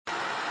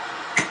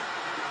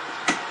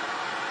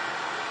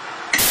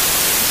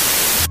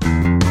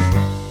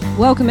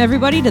Welcome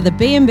everybody to the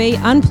B&B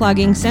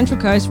Unplugging Central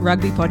Coast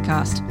Rugby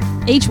Podcast.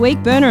 Each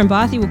week, Berner and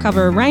Barthy will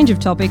cover a range of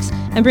topics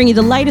and bring you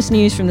the latest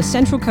news from the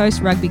Central Coast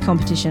Rugby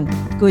competition.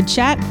 Good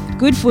chat,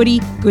 good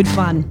footy, good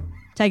fun.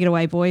 Take it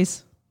away,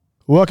 boys.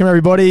 Welcome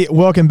everybody.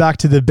 Welcome back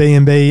to the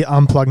B&B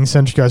Unplugging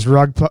Central Coast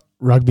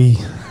Rugby.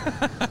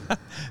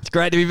 It's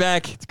great to be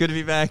back. It's good to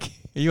be back.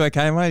 Are you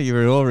okay, mate? You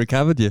were all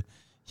recovered?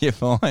 You're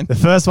fine. The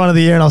first one of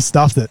the year and I've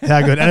stuffed it.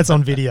 How good. And it's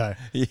on video.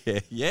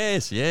 Yeah.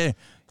 Yes. Yeah.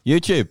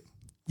 YouTube.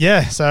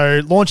 Yeah,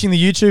 so launching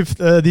the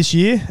YouTube this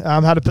year,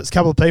 had a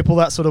couple of people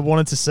that sort of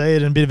wanted to see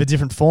it in a bit of a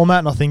different format,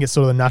 and I think it's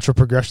sort of the natural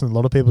progression that a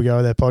lot of people go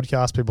with their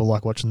podcast. People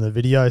like watching the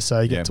video, so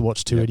you get to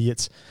watch two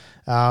idiots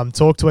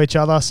talk to each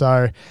other.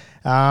 So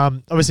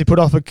obviously put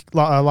off a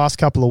last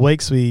couple of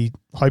weeks. We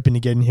hoping to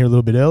get in here a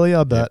little bit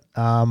earlier, but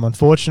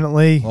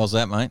unfortunately... What was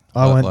that, mate?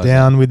 I went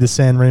down with the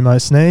San Remo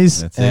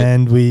sneeze,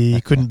 and we Yeah.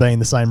 couldn't be in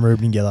the same room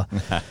together.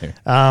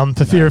 No.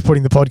 For fear of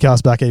putting the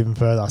podcast back even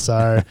further.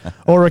 So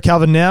all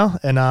recovered now,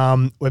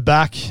 and we're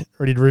back,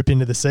 ready to rip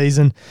into the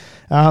season.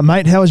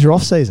 Mate, how was your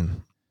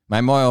off-season?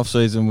 Mate, my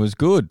off-season was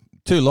good.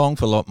 Too long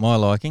for my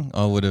liking.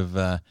 I would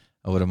have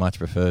much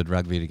preferred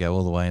rugby to go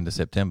all the way into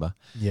September.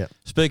 Yeah.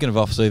 Speaking of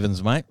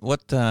off-seasons, mate,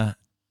 what's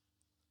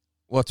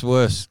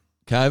worse,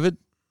 COVID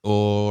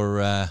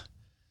or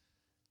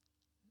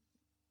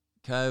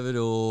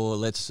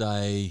let's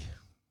say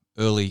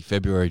early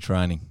February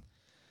training?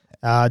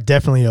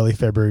 Definitely early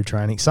February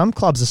training. Some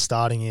clubs are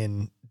starting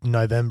in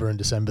November and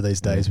December these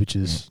days, which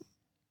is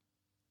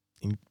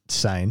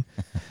insane.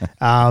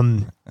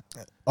 I've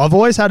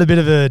always had a bit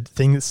of a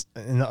thing that's,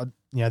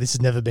 this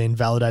has never been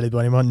validated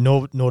by anyone,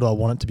 nor do I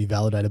want it to be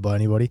validated by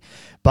anybody.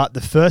 But the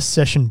first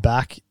session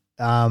back,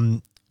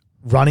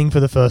 running for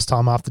the first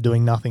time after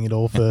doing nothing at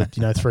all for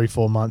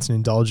 3-4 months and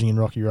indulging in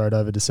Rocky Road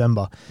over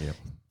December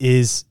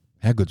is...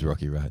 How good's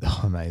Rocky Road?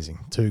 Oh, amazing.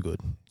 Too good.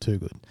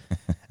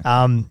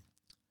 I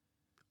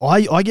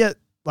get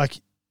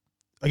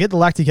the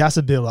lactic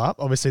acid build up,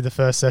 obviously the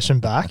first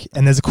session back,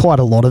 and there's quite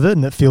a lot of it,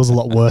 and it feels a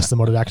lot worse than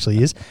what it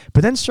actually is.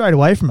 But then straight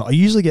away from it, I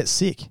usually get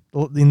sick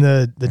in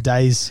the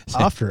days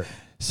after it.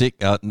 Sick?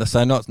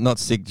 So not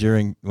sick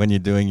during when you're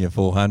doing your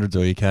 400s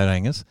or your coat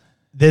hangers?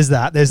 There's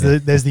that. There's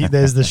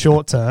the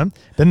short term.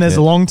 Then there's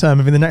the long term.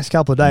 Of in the next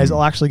couple of days,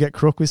 I'll actually get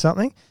crook with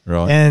something.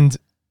 Right. And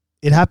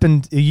it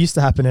used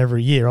to happen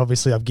every year.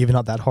 Obviously, I've given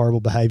up that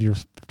horrible behaviour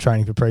of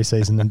training for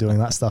preseason and doing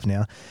that stuff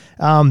now.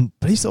 But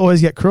I used to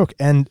always get crook.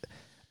 And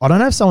I don't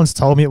know if someone's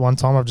told me at one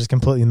time, I've just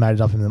completely made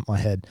it up in my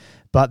head.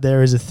 But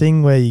there is a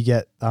thing where you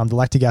get the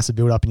lactic acid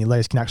build-up in your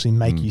legs can actually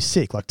make you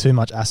sick, like too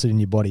much acid in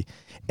your body.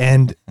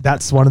 And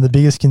that's one of the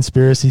biggest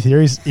conspiracy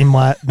theories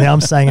now I'm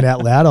saying it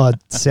out loud. I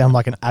sound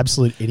like an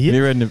absolute idiot.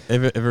 Have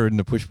you ever ridden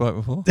a push bike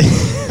before?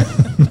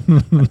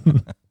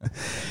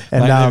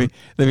 And Mate,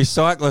 there'd be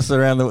cyclists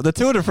around the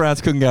Tour de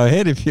France couldn't go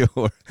ahead if your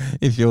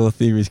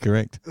theory is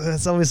correct.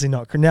 That's obviously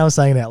not. Now I'm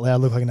saying it out loud, I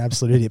look like an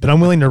absolute idiot, but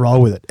I'm willing to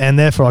roll with it. And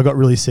therefore, I got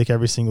really sick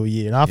every single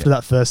year. And after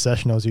that first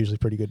session, I was usually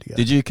pretty good to go.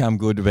 Did you come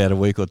good about a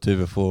week or two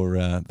before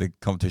the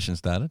competition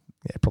started?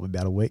 Yeah, probably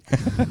about a week.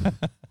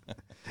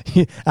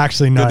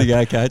 Actually, no. Good to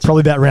go, coach.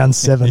 Probably about round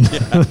 7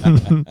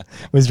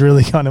 was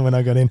really kind of when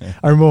I got in.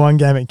 I remember one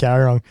game at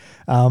Carrierong.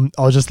 I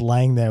was just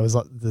laying there. It was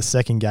like the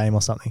second game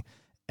or something.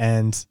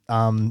 And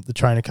the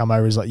trainer come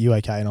over, he's like, "You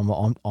okay?" And I'm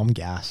like, I'm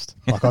gassed.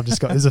 Like I've just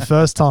got. This is the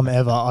first time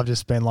ever I've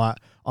just been like,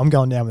 I'm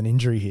going down with an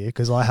injury here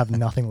because I have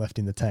nothing left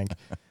in the tank.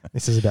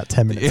 This is about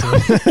 10 minutes in.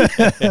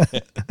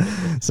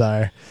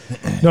 So,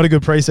 not a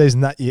good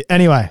preseason that year.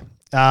 Anyway,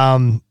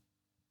 I'd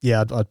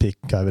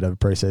pick COVID over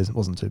preseason. It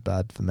wasn't too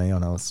bad for me. I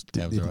know it's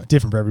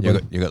different for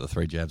everybody. You got the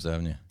 3 jabs,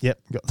 haven't you? Yep,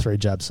 got 3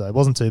 jabs, so it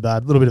wasn't too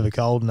bad. A little bit of a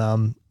cold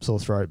and sore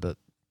throat, but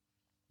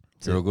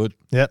you're all good.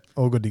 Yep,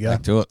 all good to go.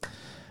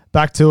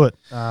 Back to it.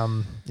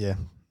 Yeah.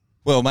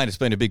 Well, mate, it's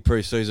been a big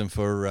pre-season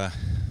for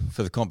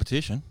the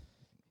competition.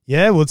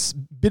 Yeah, well, it's a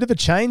bit of a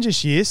change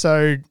this year.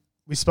 So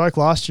we spoke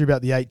last year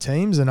about the 8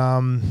 teams and a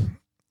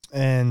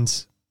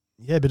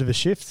bit of a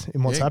shift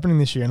in what's happening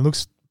this year, and it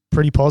looks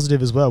pretty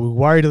positive as well. We're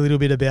worried a little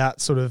bit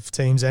about sort of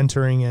teams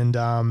entering and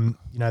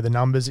the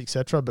numbers,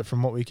 etc. But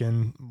from what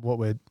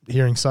we're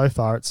hearing so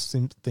far,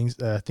 things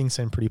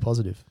seem pretty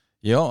positive.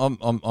 Yeah,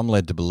 I'm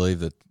led to believe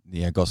that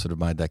Gossett have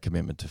made that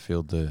commitment to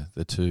field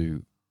the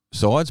 2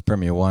 sides,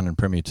 Premier 1 and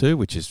Premier 2,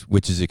 which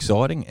is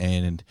exciting,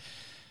 and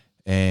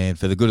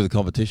for the good of the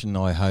competition,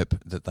 I hope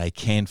that they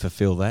can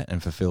fulfil that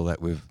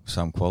with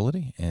some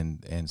quality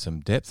and some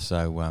depth.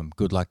 So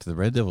good luck to the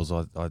Red Devils.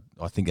 I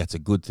think that's a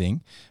good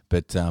thing,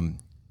 but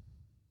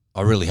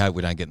I really hope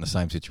we don't get in the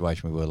same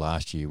situation we were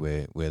last year,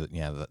 where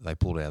they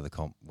pulled out of the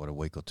comp a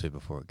week or two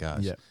before it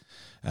goes. Yeah.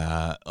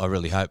 I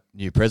really hope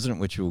new president,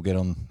 which we'll get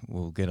on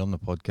the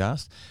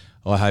podcast.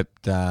 I hope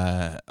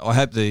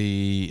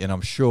and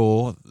I'm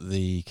sure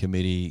the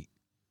committee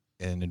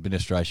and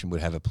administration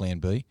would have a plan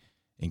B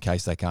in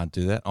case they can't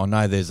do that. I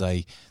know there's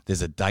a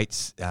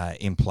date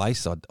in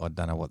place. I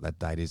don't know what that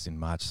date is, in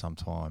March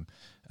sometime,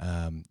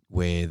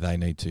 where they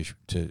need to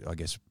I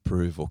guess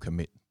prove or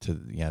commit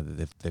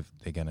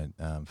they're going to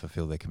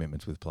fulfil their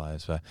commitments with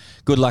players. So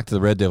good luck to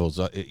the Red Devils.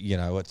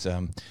 It's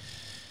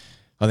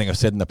I think I've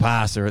said in the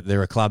past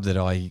they're a club that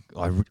I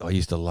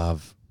used to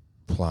love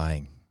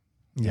playing.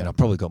 Yeah. And I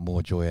probably got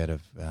more joy out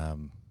of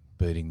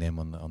beating them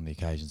on the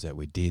occasions that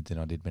we did than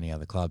I did many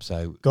other clubs.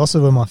 So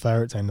Gosford were my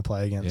favourite team to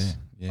play against.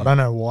 Yeah. I don't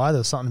know why. There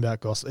was something about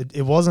Gosford.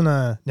 It wasn't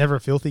never a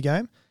filthy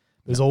game.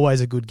 It was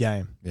always a good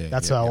game. Yeah,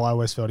 That's how I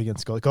always felt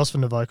against Gosford. Gosford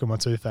and Avoca were my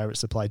two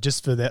favourites to play.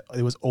 Just for that,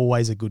 it was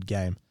always a good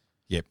game.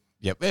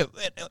 Yep,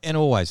 and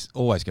always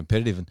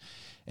competitive,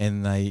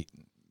 and they,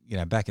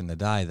 back in the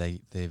day they've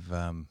they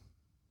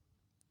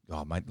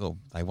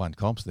won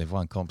comps. They've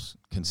won comps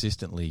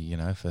consistently,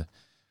 for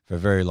a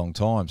very long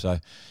time. So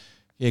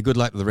yeah, good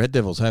luck to the Red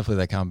Devils. Hopefully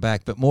they come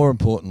back, but more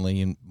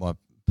importantly,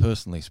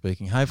 personally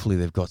speaking, hopefully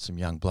they've got some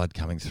young blood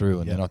coming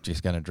through, and they're not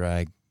just going to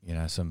drag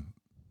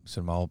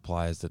some old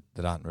players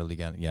that aren't really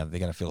going to, they're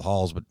going to fill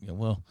holes, but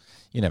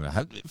you never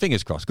know.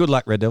 Fingers crossed. Good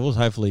luck, Red Devils.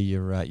 Hopefully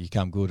you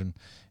come good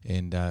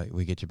and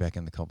we get you back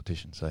in the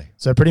competition.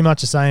 So pretty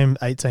much the same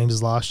 8 teams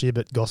as last year,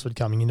 but Gosford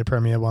coming into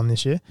Premier 1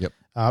 this year.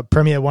 Yep.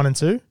 Premier 1 and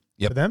 2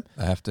 for them.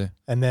 They have to.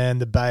 And then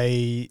the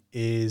Bay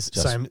is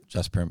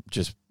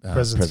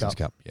President's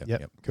Cup.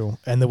 Yep. Cool.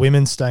 And the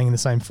women's staying in the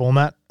same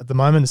format at the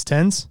moment as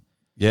 10s.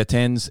 Yeah,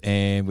 10s,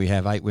 and we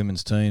have 8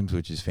 women's teams,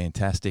 which is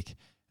fantastic.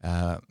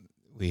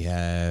 We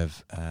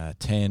have 8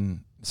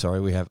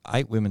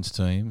 women's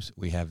teams.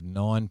 We have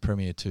 9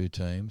 Premier 2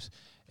 teams,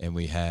 and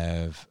we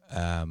have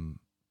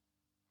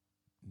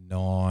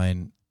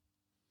 9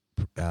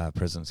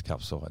 President's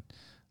Cup side.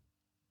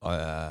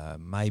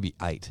 Maybe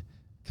 8,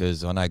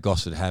 because I know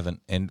Gosford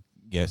haven't, and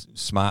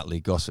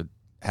smartly Gosford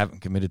haven't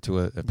committed to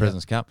a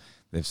President's Cup.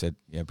 They've said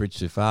bridge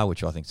too far,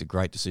 which I think is a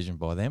great decision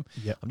by them.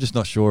 Yep. I'm just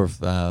not sure if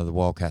the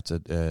Wildcats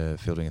are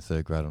fielding a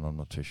third grade, and I'm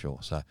not too sure.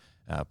 So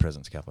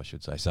President's Cup, I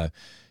should say. So,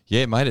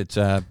 yeah, mate, it's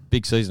a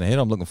big season ahead.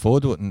 I'm looking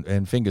forward to it,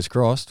 and fingers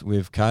crossed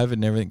with COVID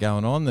and everything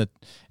going on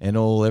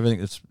everything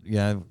that's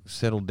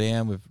settled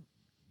down with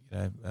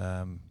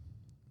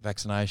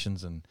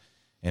vaccinations and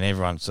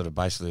everyone sort of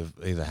basically have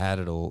either had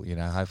it or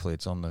hopefully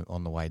it's on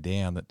the way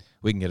down, that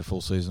we can get a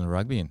full season of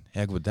rugby. And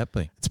how good would that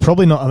be? It's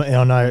probably not.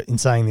 I know in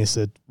saying this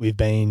that we've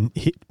been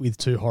hit with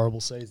 2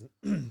 horrible seasons.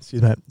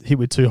 Excuse me, hit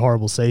with 2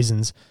 horrible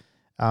seasons.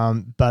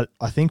 But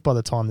I think by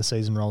the time the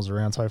season rolls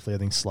around, hopefully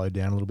everything's slowed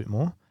down a little bit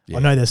more. I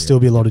know there's still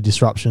be a lot of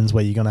disruptions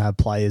where you're going to have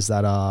players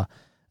that are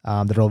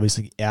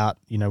obviously out,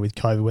 with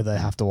COVID, where they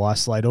have to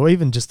isolate, or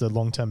even just the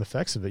long-term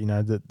effects of it.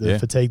 The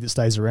fatigue that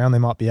stays around, they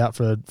might be out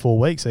for 4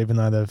 weeks, even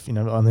though they've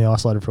only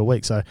isolated for a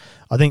week. So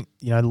I think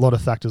a lot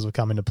of factors will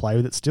come into play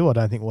with it. Still, I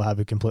don't think we'll have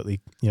a completely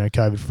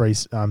COVID-free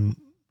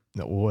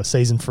or a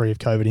season free of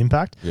COVID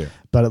impact. Yeah.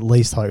 But at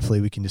least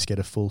hopefully we can just get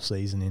a full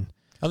season in.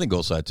 I think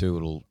also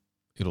too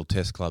it'll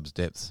test clubs'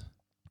 depth.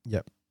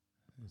 Yep.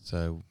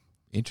 So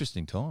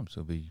interesting times.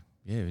 It'll be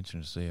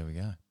interesting to see how we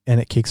go. And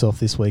it kicks off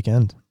this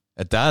weekend.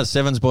 It does.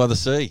 Sevens by the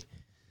Sea,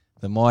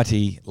 the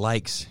mighty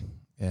Lakes,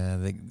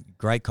 the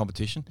great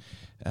competition.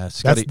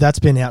 That's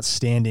been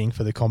outstanding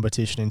for the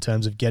competition in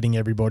terms of getting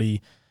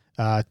everybody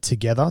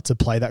together to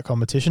play that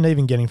competition,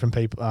 even getting from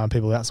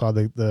people outside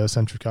the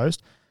Central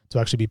Coast to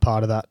actually be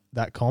part of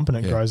that comp, and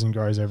it grows and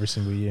grows every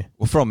single year.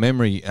 Well, from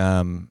memory,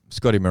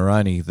 Scotty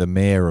Moroney, the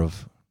mayor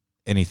of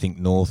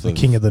anything north of...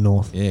 King of the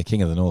North. Yeah,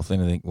 King of the North.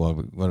 Anything, what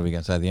are we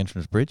going to say, the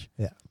Entrance Bridge?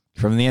 Yeah.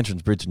 From the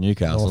Entrance Bridge to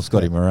Newcastle,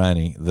 Scotty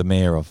Moroney, the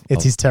mayor of...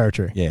 It's his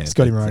territory. Yeah.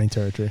 Scotty Moroney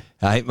territory.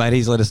 Hey, mate,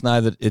 he's let us know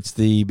that it's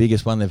the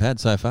biggest one they've had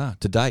so far,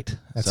 to date.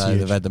 That's so huge.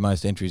 They've had the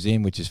most entries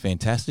in, which is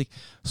fantastic.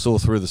 Saw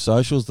through the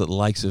socials that the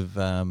Lakes have...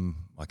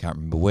 I can't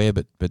remember where,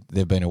 but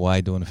they've been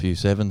away doing a few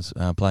sevens,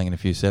 playing in a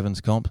few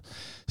sevens comp.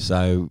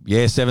 So,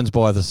 Sevens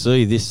by the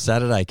Sea this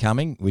Saturday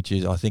coming, which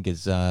is, I think,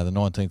 is the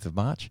 19th of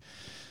March.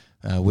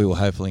 We will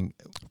hopefully...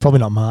 Probably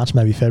not March,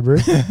 maybe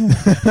February. Don't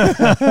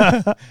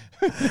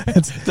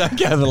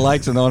go to the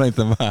Lakes on the 19th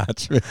of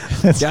March. Go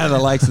to the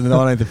Lakes on the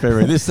 19th of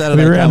February. This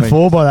Saturday We're around coming.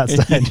 4 by that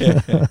stage.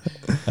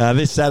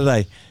 This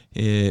Saturday,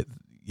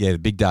 the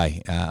big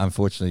day.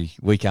 Unfortunately,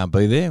 we can't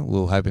be there. We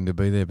were hoping to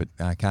be there, but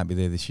can't be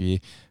there this year.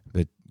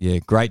 But,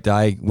 great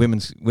day.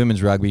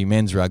 Women's rugby,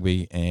 men's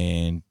rugby,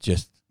 and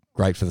just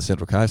great for the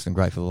Central Coast and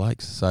great for the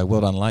Lakes. So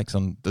well done, Lakes,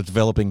 on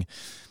developing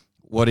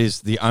what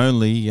is the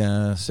only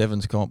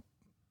sevens comp,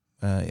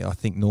 I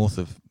think, north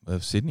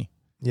of Sydney.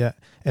 Yeah,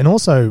 and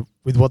also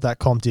with what that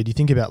comp did, you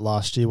think about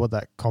last year, a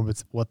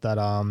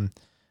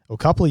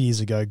couple of years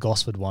ago,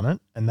 Gosford won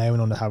it, and they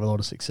went on to have a lot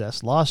of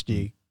success. Last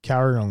year,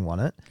 Carrarong won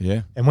it.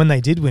 Yeah. And when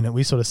they did win it,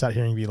 we sort of sat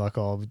here and be like,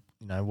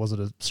 was it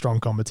a strong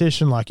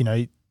competition?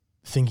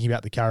 Thinking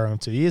about the Carrarong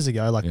 2 years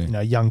ago,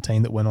 a young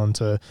team that went on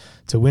to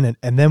win it.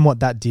 And then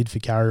what that did for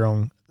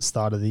Carrarong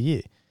start of the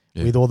year.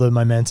 Yeah. With all the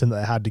momentum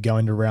that they had to go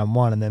into round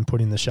 1 and then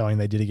put in the showing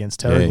they did against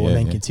Terrigal and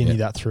then continue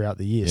that throughout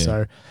the year. Yeah.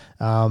 So,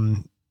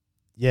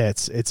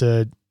 it's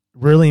a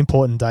really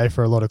important day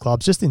for a lot of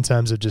clubs, just in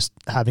terms of just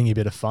having a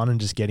bit of fun and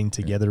just getting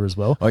together as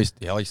well. I used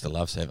to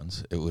love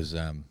sevens. It was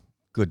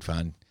good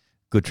fun,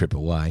 good trip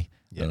away.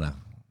 Yeah. I don't know.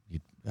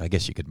 I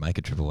guess you could make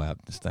a trip away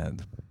up to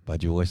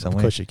Budgie somewhere.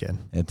 Of course you can.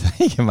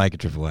 You can make a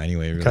trip away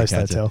anywhere. Really, Coast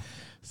can't you? Hotel.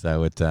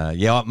 So mate,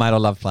 I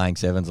love playing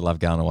sevens. I love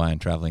going away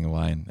and travelling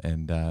away,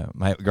 and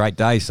mate, great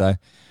day. So,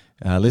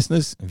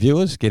 listeners,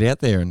 viewers, get out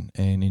there and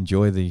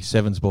enjoy the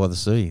Sevens by the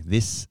Sea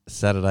this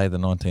Saturday, the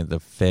 19th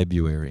of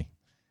February.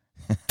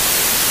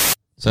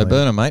 So,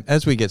 Bernard, mate,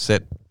 as we get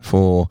set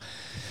for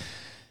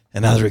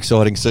another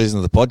exciting season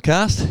of the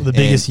podcast, The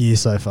biggest year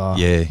so far.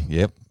 Yeah,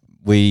 yep.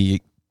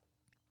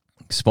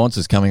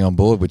 Sponsors coming on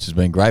board, which has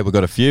been great. We've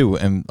got a few,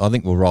 and I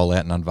think we'll roll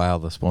out and unveil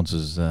the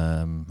sponsors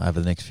over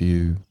the next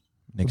few.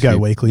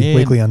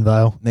 Weekly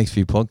unveil. Next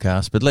few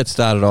podcasts. But let's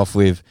start it off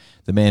with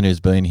the man who's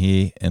been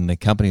here and the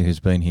company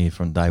who's been here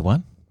from day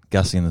one,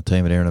 Gussie and the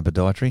team at Erina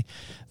Podiatry.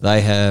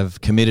 They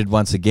have committed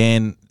once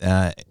again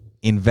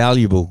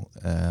invaluable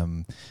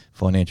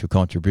financial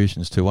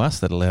contributions to us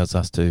that allows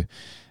us to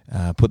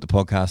put the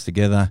podcast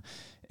together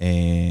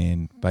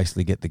and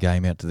basically get the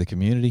game out to the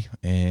community.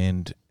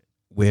 And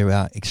we're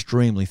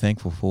extremely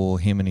thankful for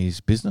him and his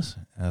business.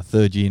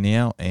 Third year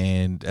now,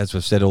 and as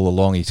we've said all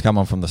along, he's come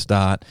on from the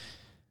start.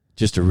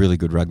 Just a really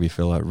good rugby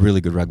fella,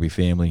 really good rugby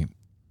family,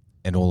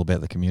 and all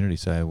about the community.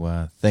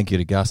 So thank you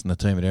to Gus and the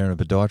team at Erina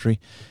Podiatry.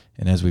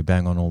 And as we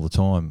bang on all the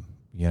time,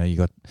 you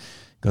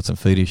got some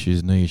feet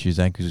issues, knee issues,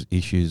 ankle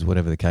issues,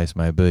 whatever the case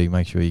may be.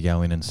 Make sure you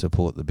go in and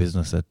support the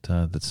business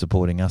that's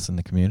supporting us in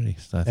the community.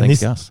 So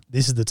thanks, Gus.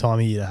 This is the time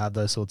of year to have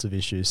those sorts of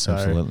issues. So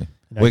absolutely.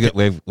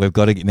 We've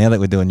got to, now that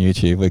we're doing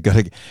YouTube,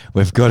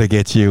 we've got to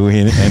get you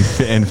in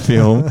and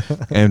film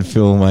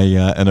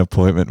an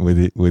appointment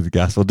with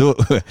Gus. We'll do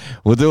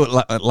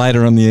it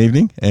later on the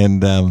evening,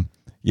 and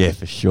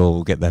for sure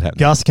we'll get that happening.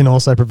 Gus can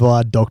also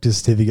provide doctor's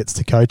certificates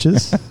to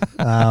coaches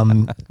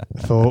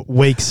for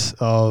weeks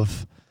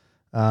of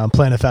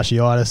plantar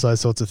fasciitis,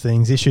 those sorts of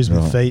things, issues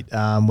with feet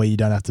where you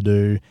don't have to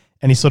do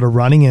any sort of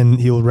running,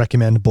 and he'll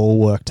recommend ball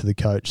work to the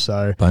coach.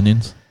 So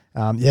bunions,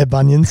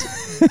 bunions.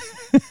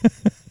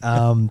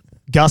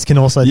 Gus can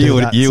also do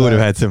that. You would have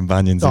had some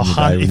bunions in your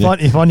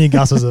day, if I knew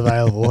Gus was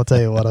available, I'll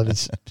tell you what, I'd be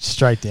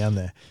straight down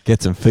there.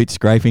 Get some feet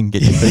scraping,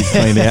 get your feet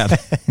cleaned out.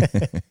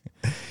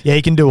 Yeah,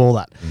 he can do all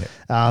that.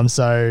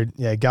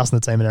 Yeah. Gus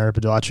and the team at Erina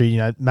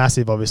Podiatry,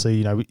 massive,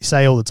 obviously, we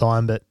say all the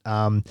time, but,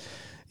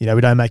 we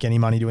don't make any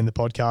money doing the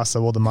podcast,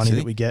 so all the money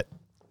that we get.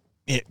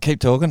 Yeah, keep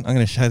talking. I'm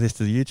going to show this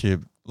to the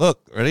YouTube.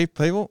 Look, ready,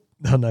 people?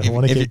 I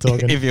want to keep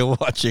talking. If you're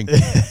watching,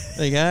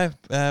 there you go.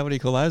 What do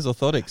you call those?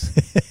 Orthotics.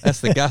 That's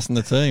the Gus and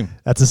the team.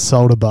 That's a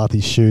solder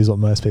Barthy's shoes, what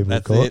most people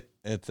would call it.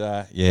 It's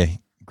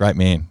great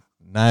man.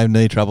 No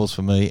knee troubles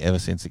for me ever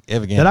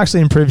again. That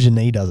actually improves your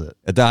knee, does it?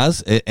 It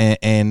does.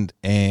 And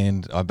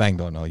I banged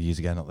on years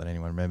ago, not that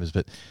anyone remembers,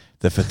 but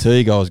the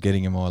fatigue I was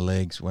getting in my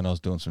legs when I was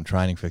doing some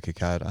training for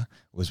Kokoda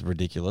was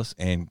ridiculous.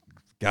 And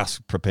Gus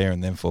preparing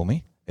them for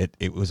me,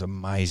 it was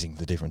amazing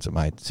the difference it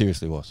made. It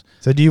seriously was.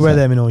 So do you wear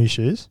them in all your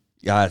shoes?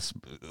 Yeah, it's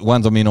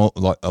ones I'm in a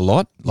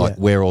lot,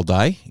 wear all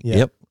day. Yeah.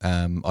 Yep.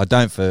 I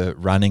don't for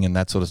running and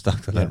that sort of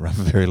stuff. I don't run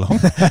for very long.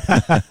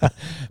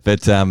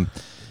 But so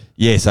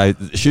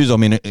the shoes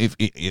I'm in,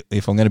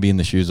 if I'm going to be in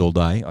the shoes all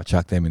day, I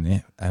chuck them in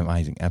there.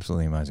 Amazing,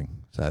 absolutely amazing.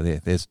 So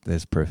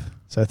there's proof.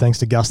 So thanks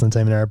to Gus and the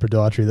team at Erina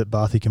Podiatry that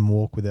Barthy can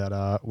walk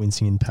without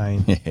wincing in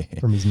pain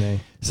from his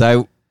knee.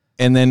 So.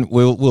 And then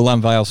we'll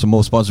unveil some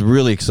more sponsors,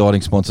 really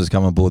exciting sponsors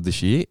come on board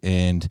this year,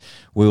 and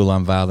we will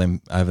unveil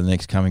them over the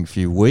next coming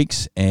few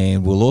weeks.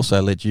 And we'll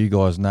also let you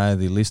guys know,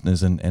 the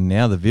listeners and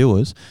now the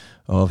viewers,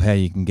 of how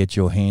you can get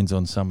your hands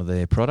on some of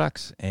their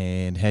products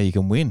and how you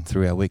can win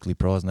through our weekly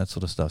prize and that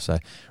sort of stuff. So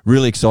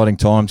really exciting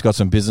times. Got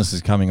some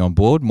businesses coming on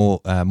board,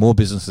 more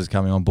businesses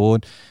coming on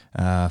board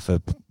for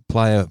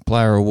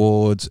player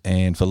awards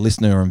and for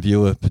listener and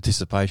viewer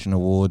participation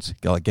awards,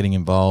 like getting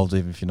involved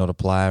even if you're not a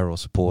player or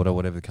supporter,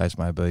 whatever the case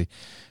may be.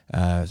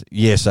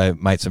 So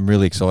mate, some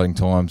really exciting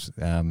times.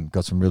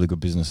 Got some really good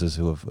businesses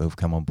who have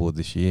come on board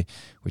this year,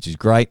 which is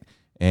great.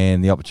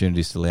 And the opportunity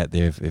is still out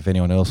there. If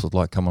anyone else would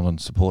like to come on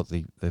and support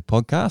the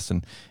podcast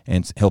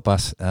and help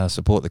us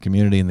support the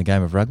community in the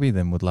game of rugby,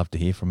 then we'd love to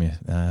hear from you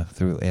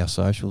through our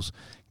socials.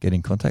 Get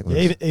in contact with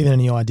us. Even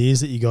any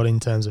ideas that you got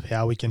in terms of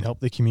how we can help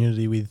the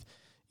community with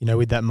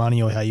that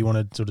money, or how you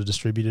want to sort of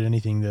distribute it,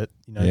 anything that,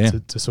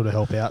 to sort of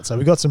help out. So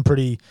we got some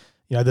pretty,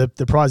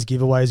 the prize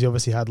giveaways you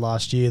obviously had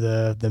last year.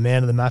 The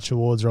Man of the Match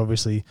awards are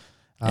obviously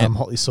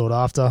hotly sought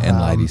after. And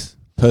ladies.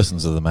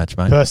 Persons of the match,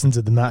 mate. Persons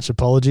of the match,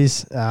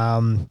 apologies.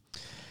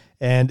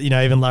 And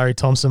even Larry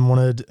Thompson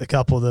wanted a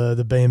couple of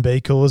the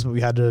B&B callers, but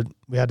we had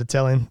to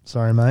tell him,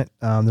 sorry mate,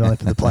 they're only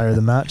for the player of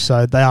the match.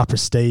 So they are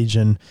prestige,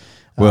 and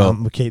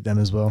we'll keep them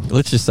as well.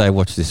 Let's just say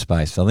watch this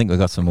space. I think we've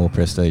got some more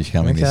prestige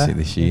coming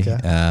this year.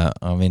 Okay.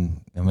 I'm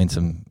in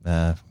some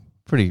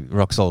pretty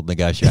rock solid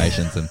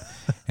negotiations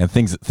and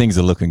things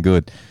are looking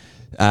good.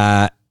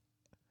 No,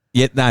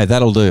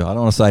 that'll do. I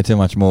don't want to say too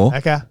much more.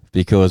 Okay.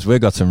 Because we've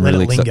got some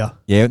really exciting.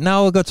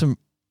 I've got some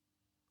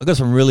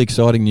really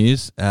exciting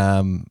news.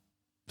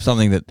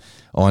 Something that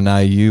I know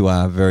you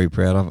are very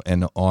proud of,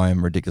 and I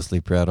am ridiculously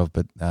proud of.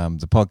 But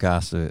the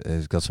podcast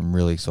has got some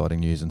really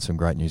exciting news and some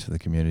great news for the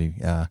community.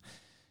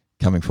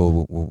 coming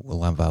forward,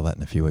 we'll unveil that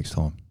in a few weeks'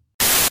 time.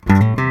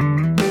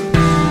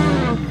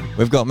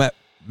 We've got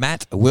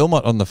Matt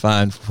Wilmot on the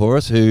phone for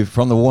us, who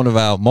from the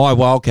Warnervale, my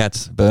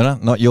Wildcats, Burner,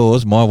 not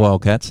yours, my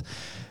Wildcats.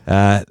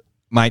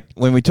 Mate,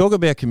 when we talk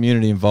about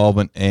community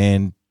involvement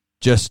and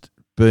just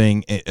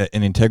being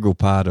an integral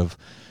part of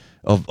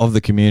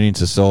the community and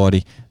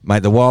society,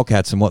 mate, the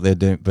Wildcats and what they've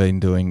been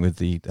doing with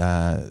the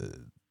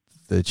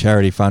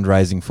charity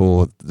fundraising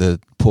for the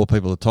poor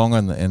people of Tonga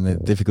and the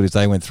difficulties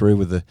they went through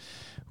with the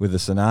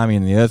tsunami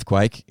and the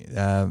earthquake.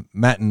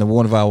 Matt and the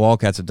Warnervale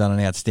Wildcats have done an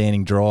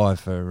outstanding drive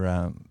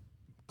for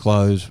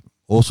clothes,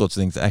 all sorts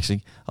of things.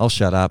 Actually, I'll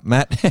shut up.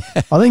 Matt.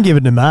 I think give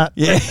it to Matt.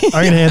 Yeah. I'm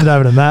going to hand it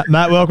over to Matt.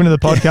 Matt, welcome to the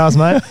podcast,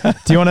 mate.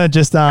 Do you want to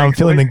just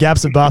fill in the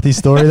gaps of Barthy's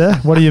story there?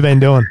 What have you been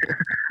doing?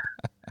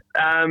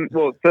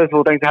 Well, first of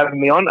all, thanks for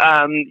having me on.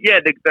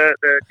 The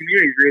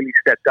community's really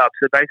stepped up.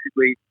 So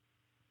basically,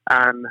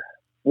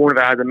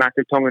 Warnervale has a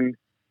massive Tongan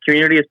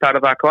community as part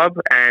of our club,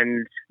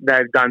 and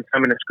they've done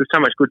so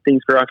much good things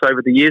for us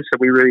over the years. So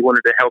we really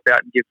wanted to help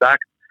out and give back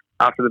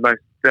after the most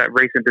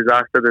recent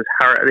disaster, the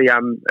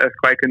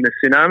earthquake and the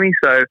tsunami.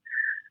 So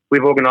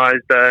we've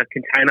organised a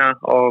container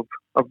of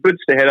goods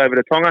to head over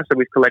to Tonga. So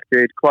we've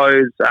collected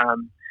clothes,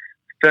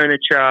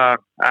 furniture,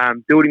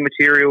 building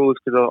materials,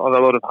 because a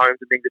lot of homes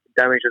and things have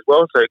been damaged as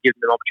well. So it gives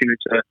them an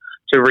opportunity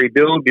to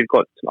rebuild. We've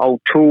got some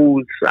old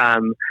tools,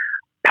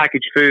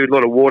 packaged food, a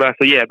lot of water.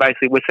 So yeah,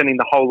 basically we're sending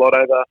the whole lot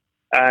over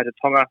to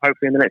Tonga,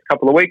 hopefully in the next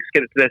couple of weeks,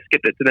 get it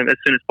to them as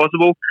soon as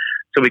possible,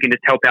 so we can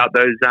just help out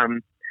those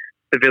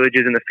the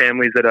villages and the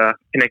families that are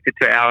connected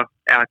to our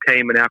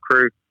team and our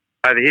crew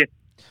over here.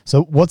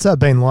 So what's that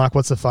been like?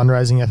 What's the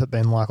fundraising effort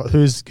been like?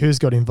 Who's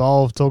got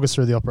involved? Talk us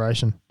through the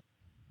operation.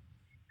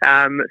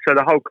 So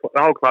the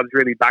whole club's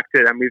really backed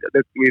it, and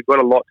we've got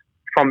a lot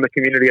from the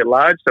community at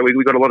large. So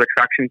we've got a lot of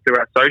traction through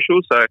our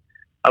socials. So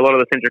a lot of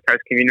the Central Coast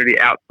community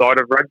outside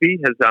of rugby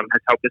has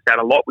helped us out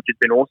a lot, which has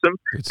been awesome.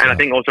 And I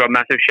think also a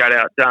massive shout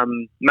out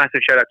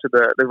to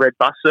the Red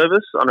Bus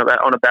Service on about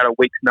a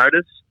week's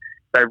notice.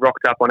 They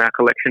rocked up on our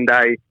collection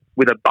day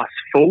with a bus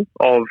full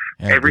of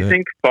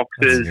everything,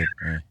 boxes,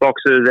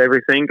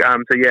 everything.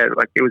 So yeah,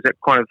 like it was a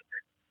kind of,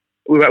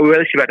 we were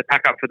actually about to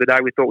pack up for the day.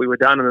 We thought we were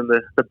done, and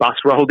then the bus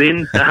rolled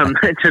in.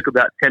 It took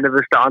about 10 of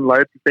us to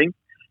unload the thing.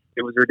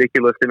 It was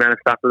ridiculous the amount of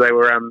stuff that they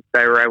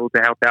were able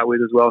to help out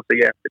with as well. So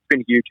yeah, it's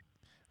been huge.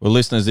 Well,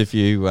 listeners, if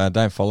you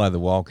don't follow the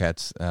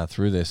Wildcats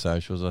through their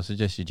socials, I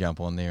suggest you jump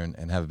on there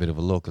and have a bit of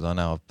a look, because I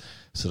know I've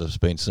sort of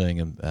been seeing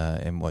them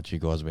and what you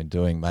guys have been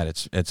doing,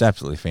 mate. It's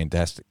absolutely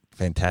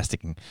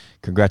fantastic, and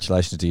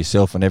congratulations to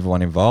yourself and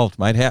everyone involved,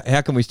 mate.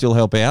 How can we still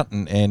help out,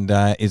 and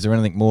is there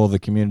anything more the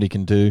community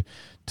can do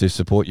to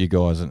support you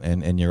guys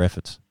and your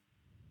efforts?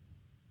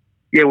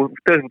 Yeah, well,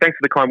 thanks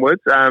for the kind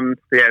words.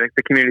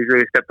 The community's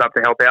really stepped up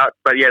to help out,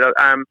 but yeah,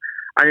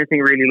 only thing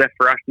really left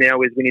for us now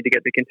is we need to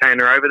get the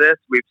container over there.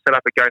 So we've set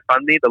up a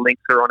GoFundMe. The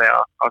links are on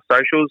our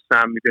socials.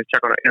 You can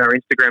check on it in our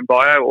Instagram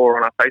bio or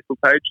on our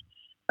Facebook page.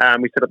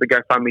 We set up the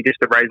GoFundMe just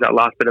to raise that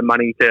last bit of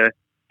money to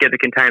get the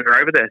container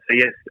over there. So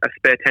yes, a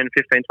spare 10,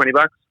 15, 20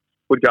 bucks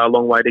would go a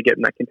long way to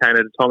getting that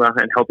container to Tonga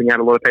and helping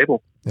out a lot of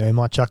people. Yeah, we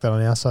might chuck that on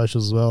our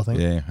socials as well, I think.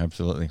 Yeah,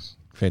 absolutely.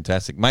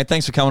 Fantastic. Mate,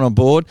 thanks for coming on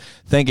board.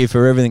 Thank you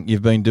for everything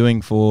you've been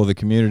doing for the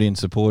community and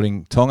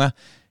supporting Tonga.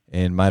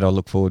 And, mate, I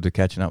look forward to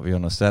catching up with you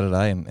on a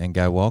Saturday and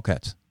go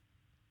Wildcats.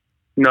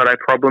 Not a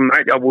problem,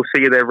 mate. I will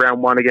see you there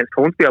round 1 against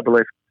Hornsby, I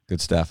believe.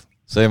 Good stuff.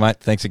 See you, mate.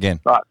 Thanks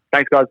again. All right.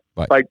 Thanks, guys.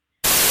 Bye.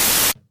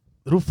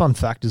 Little fun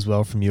fact as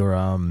well from your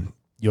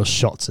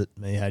shots at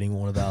me hating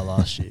Warnervale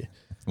last year.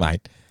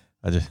 Mate,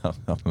 I'm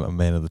a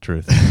man of the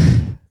truth.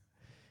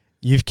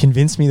 You've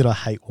convinced me that I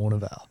hate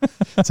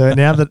Warnervale. So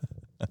now that,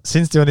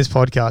 since doing this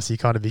podcast, you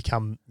kind of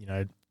become,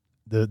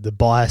 the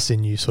bias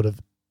in you sort of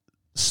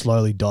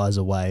slowly dies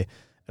away.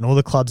 And all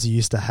the clubs you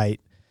used to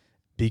hate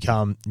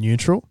become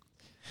neutral.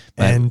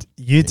 Mate, and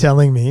you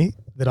telling me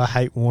that I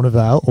hate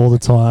Warnervale all the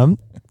time,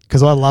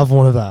 because I love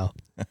Warnervale,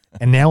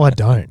 and now I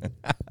don't.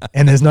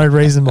 And there's no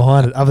reason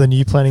behind it other than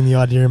you planting the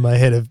idea in my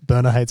head of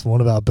Burner hates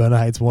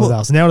Warnervale.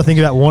 Well, so now when I think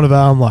about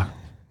Warnervale, I'm like,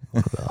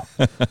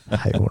 Warnervale. I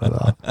hate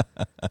Warnervale.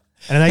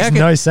 And it makes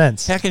no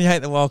sense. How can you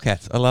hate the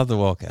Wildcats? I love the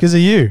Wildcats. Because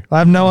of you. I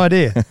have no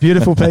idea.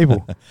 Beautiful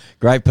people.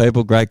 Great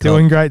people, great club.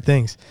 Doing great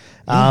things.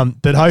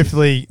 But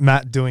hopefully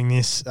Matt doing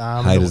this...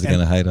 Haters are going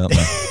to hate, aren't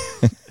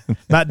they?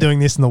 Matt doing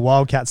this and the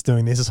Wildcats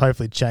doing this is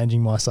hopefully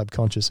changing my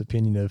subconscious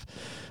opinion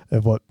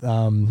of what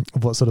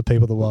sort of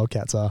people the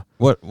Wildcats are.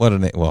 Mate,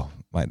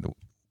 the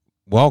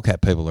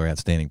Wildcat people are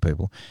outstanding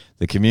people.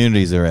 The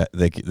communities are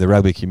the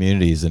rugby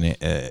community is an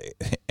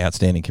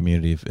outstanding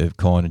community of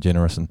kind and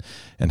generous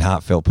and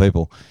heartfelt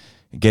people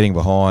getting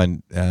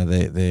behind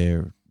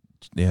their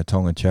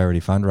Tongan charity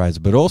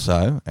fundraiser. But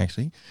also,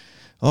 actually,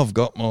 I've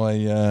got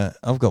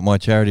my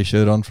charity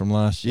shirt on from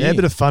last year. Yeah, a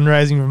bit of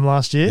fundraising from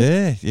last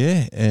year.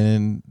 Yeah.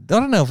 And I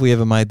don't know if we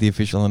ever made the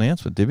official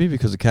announcement, did we?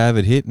 Because the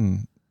COVID hit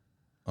and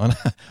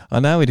I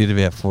know we did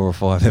about 4 or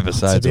 5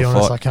 episodes. To be or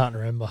honest, five. I can't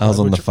remember. I was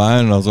on the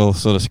phone and I was all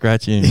sort of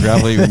scratchy and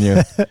grubbly when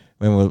we're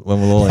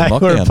all in They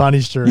were lockdown.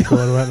 punished to record,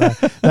 weren't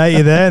they? No,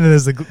 you're there, and then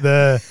there's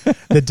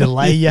the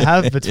delay you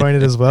have between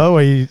it as well,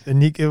 where you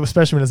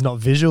especially when it's not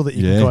visual, that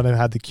you can kind of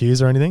have the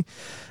cues or anything.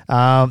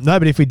 No,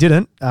 but if we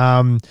didn't,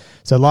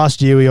 so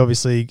last year we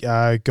obviously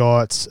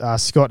got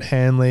Scott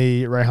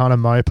Hanley, Rehana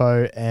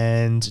Mopo,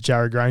 and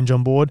Jared Grange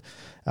on board.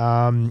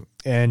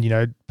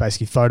 And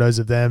basically photos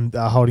of them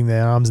holding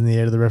their arms in the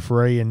air to the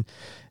referee, and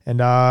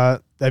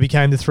they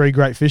became the 3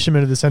 great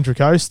fishermen of the Central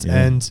Coast,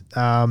 and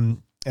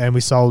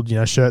we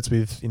sold shirts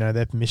with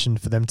their permission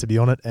for them to be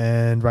on it,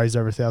 and raised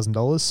over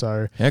 $1,000.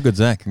 So how good's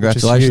that?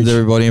 Congratulations to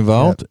everybody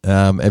involved.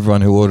 Yep. Everyone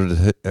who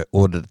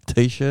ordered a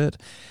T-shirt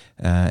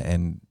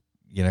and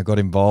got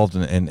involved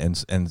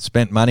and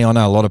spent money. I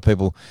know a lot of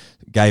people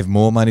gave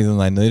more money than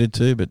they needed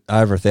to, but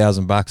over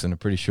 $1,000 in a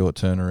pretty short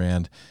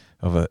turnaround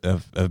of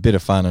a bit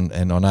of fun,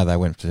 and I know they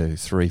went to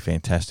 3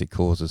 fantastic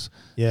causes.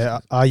 Yeah,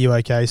 Are You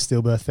OK,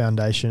 Stillbirth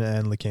Foundation,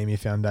 and Leukemia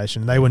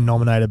Foundation. They were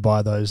nominated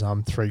by those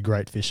 3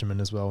 great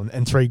fishermen as well,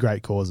 and 3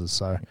 great causes.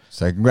 So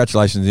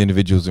congratulations to the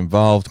individuals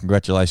involved.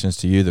 Congratulations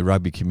to you, the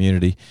rugby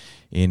community,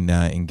 in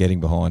getting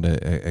behind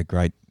a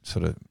great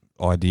sort of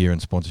idea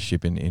and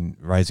sponsorship in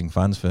raising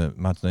funds for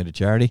much needed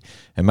charity.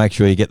 And make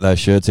sure you get those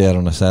shirts out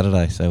on a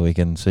Saturday so we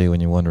can see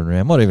when you're wandering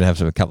around. Might even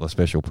have a couple of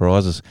special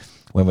prizes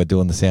when we're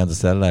doing the Sounds of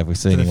Saturday, if we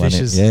see anyone, for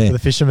the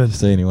fishermen,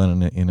 see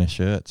anyone in a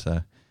shirt. So,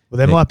 well,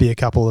 there might be a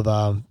couple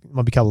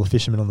of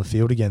fishermen on the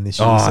field again this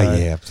year. Oh so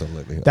yeah,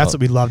 absolutely. That's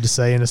what we'd love to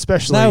see, and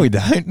especially no, we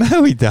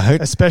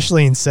don't.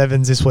 Especially in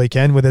sevens this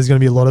weekend, where there's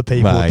going to be a lot of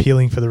people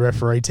appealing for the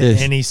referee to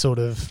any sort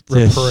of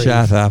reprieve. Just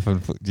shut up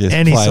and just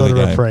any play sort the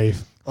of game.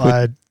 reprieve.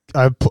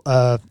 I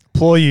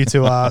implore you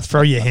to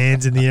throw your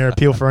hands in the air,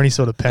 appeal for any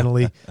sort of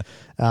penalty.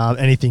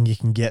 Anything you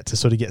can get to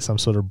sort of get some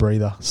sort of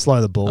breather,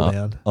 slow the ball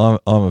down. I'm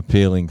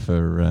appealing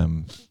for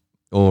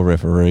all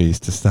referees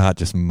to start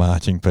just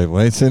marching people.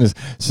 As soon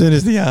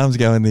as the arms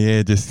go in the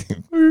air, just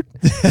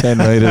 10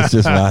 metres,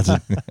 just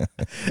marching.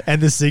 And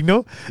the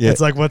signal,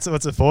 it's like, what's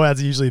it for?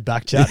 It's usually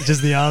back chat,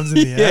 just the arms in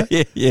the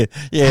air.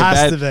 Yeah.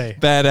 Has to be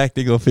bad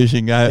acting or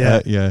fishing.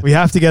 Yeah. We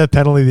have to get a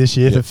penalty this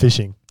year for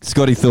fishing.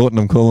 Scotty Thornton,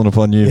 I'm calling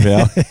upon you,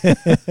 pal.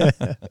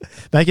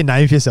 Make a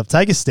name for yourself.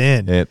 Take a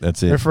stand. Yeah,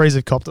 that's it. Referees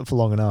have copped it for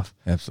long enough.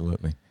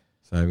 Absolutely.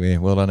 So, yeah,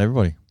 well done,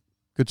 everybody.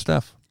 Good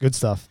stuff. Good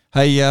stuff.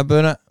 Hey,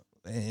 Berner,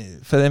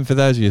 for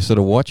those of you sort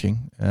of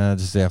watching,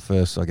 this is our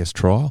first, I guess,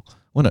 trial,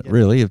 wasn't it,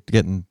 really, of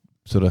getting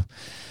sort of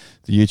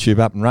the YouTube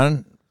up and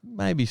running.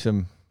 Maybe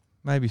some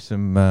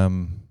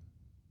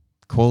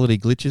quality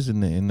glitches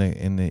in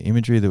the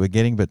imagery that we're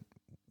getting, but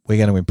we're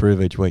going to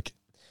improve each week.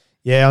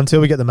 Yeah, until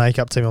we get the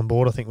makeup team on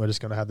board, I think we're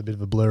just going to have a bit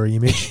of a blurry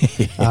image.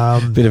 Bit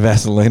of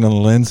Vaseline on the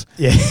lens.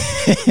 Yeah.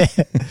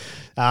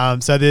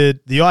 So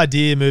the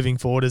idea moving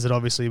forward is that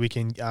obviously we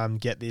can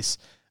get this.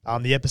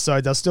 The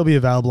episode, they'll still be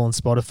available on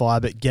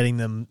Spotify, but getting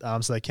them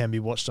so they can be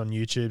watched on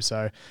YouTube.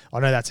 So I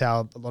know that's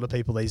how a lot of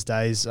people these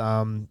days,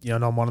 and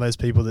I'm one of those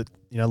people that,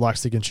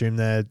 likes to consume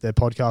their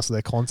podcast or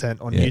their content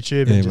on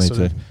YouTube and just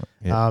sort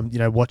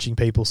of, watching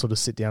people sort of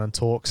sit down and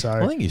talk. So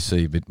I think you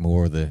see a bit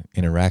more of the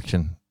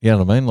interaction. You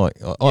know what I mean? Like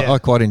I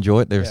quite enjoy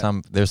it. There are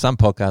some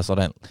podcasts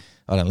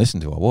I don't listen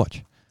to. I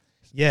watch.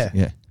 Yeah.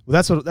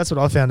 Well, that's what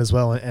I found as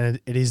well, and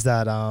it is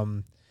that.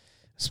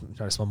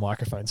 Notice my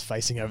microphone's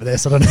facing over there,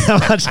 so I don't know how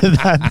much of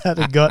that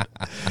it got.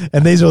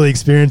 And these are all the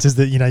experiences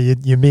that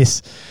you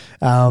miss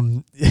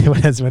when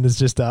it's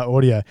just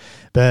audio.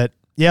 But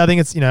yeah, I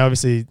think it's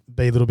obviously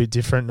be a little bit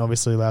different, and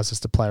obviously allows us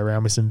to play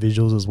around with some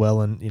visuals as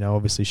well, and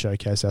obviously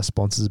showcase our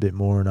sponsors a bit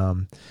more,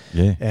 and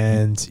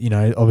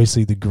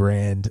obviously the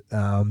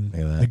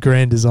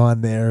grand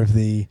design there of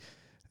the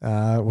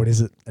what is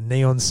it, a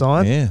neon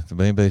sign? Yeah, the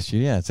B&B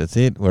Studios. That's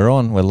it. We're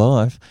on. We're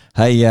live.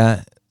 Hey,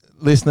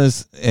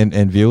 listeners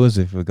and viewers,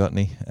 if we've got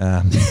any,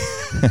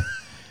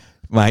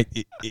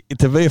 mate,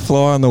 to be a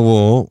fly on the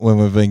wall when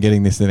we've been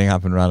getting this thing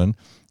up and running,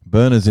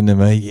 Berners into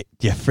me,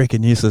 you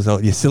freaking useless,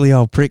 you silly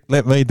old prick,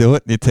 let me do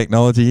it, your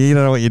technology, you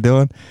don't know what you're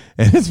doing.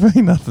 And it's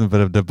been nothing but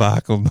a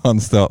debacle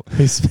non-stop.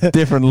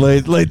 Different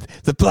leads,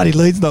 the bloody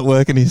lead's not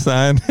working, he's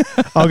saying.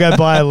 I'll go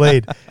buy a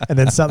lead, and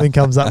then something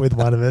comes up with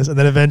one of us, and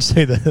then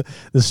eventually the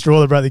straw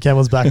that broke the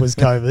camel's back was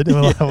COVID, and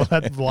we're like, well,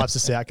 that wipes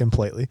us out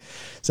completely.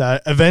 So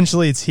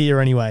eventually it's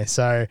here anyway.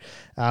 So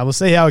we'll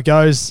see how it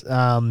goes.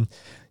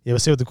 We'll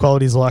see what the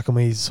quality is like when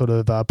we sort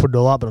of put it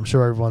all up, but I'm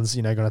sure everyone's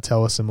going to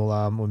tell us, and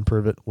we'll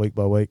improve it week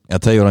by week. I'll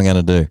tell you what I'm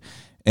going to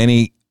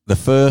do. The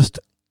first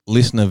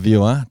listener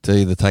viewer to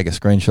either take a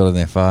screenshot on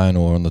their phone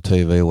or on the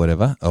TV or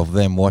whatever of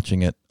them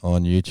watching it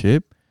on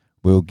YouTube,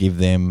 we'll give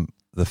them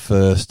the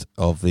first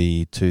of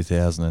the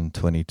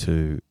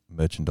 2022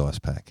 merchandise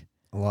pack.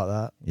 I like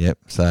that. Yep.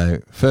 So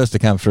first to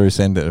come through,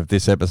 send it of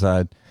this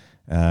episode.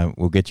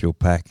 We'll get you a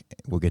pack.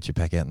 We'll get your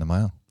pack out in the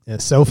mail. Yeah,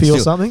 selfie or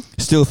something.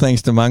 Still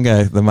thanks to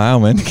Mungo, the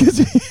mailman, because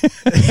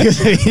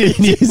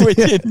we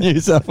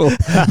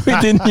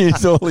didn't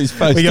use all his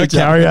postage. We got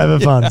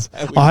carryover funds.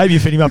 I hope you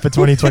fit him up for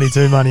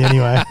 2022 money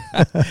anyway.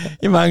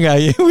 Yeah, Mungo,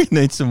 we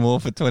need some more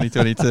for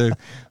 2022.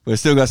 We've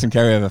still got some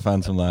carryover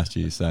funds from last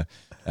year. So,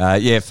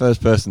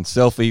 first person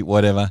selfie,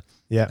 whatever.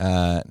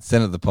 Yeah.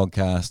 Send it to the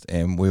podcast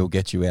and we'll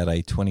get you out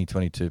a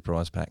 2022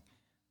 prize pack.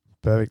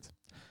 Perfect.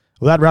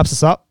 Well, that wraps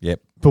us up.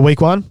 Yep. For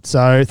week 1.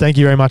 So thank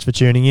you very much for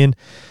tuning in.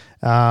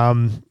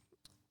 And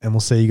we'll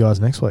see you guys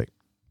next week.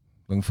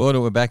 Looking forward to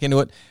it. We're back into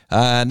it.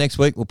 Next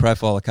week, we'll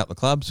profile a couple of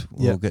clubs.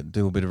 We'll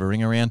do a bit of a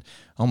ring around.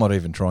 I might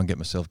even try and get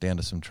myself down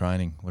to some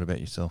training. What about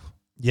yourself?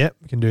 Yep,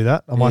 we can do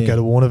that. I might go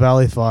to Warner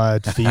Valley if I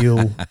feel,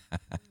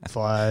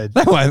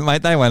 They won't,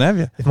 mate. They won't have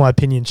you. If my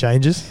opinion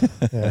changes.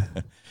 Yeah.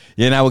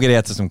 We'll get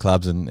out to some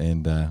clubs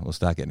and we'll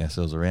start getting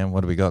ourselves around.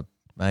 What do we got?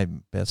 Maybe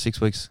about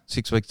 6 weeks.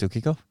 6 weeks till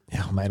kickoff.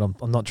 Yeah, mate.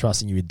 I'm not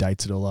trusting you with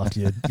dates at all. After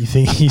you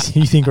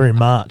think we're in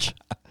March.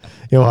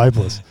 You're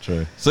hopeless.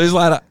 True. See you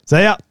later.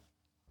 See ya.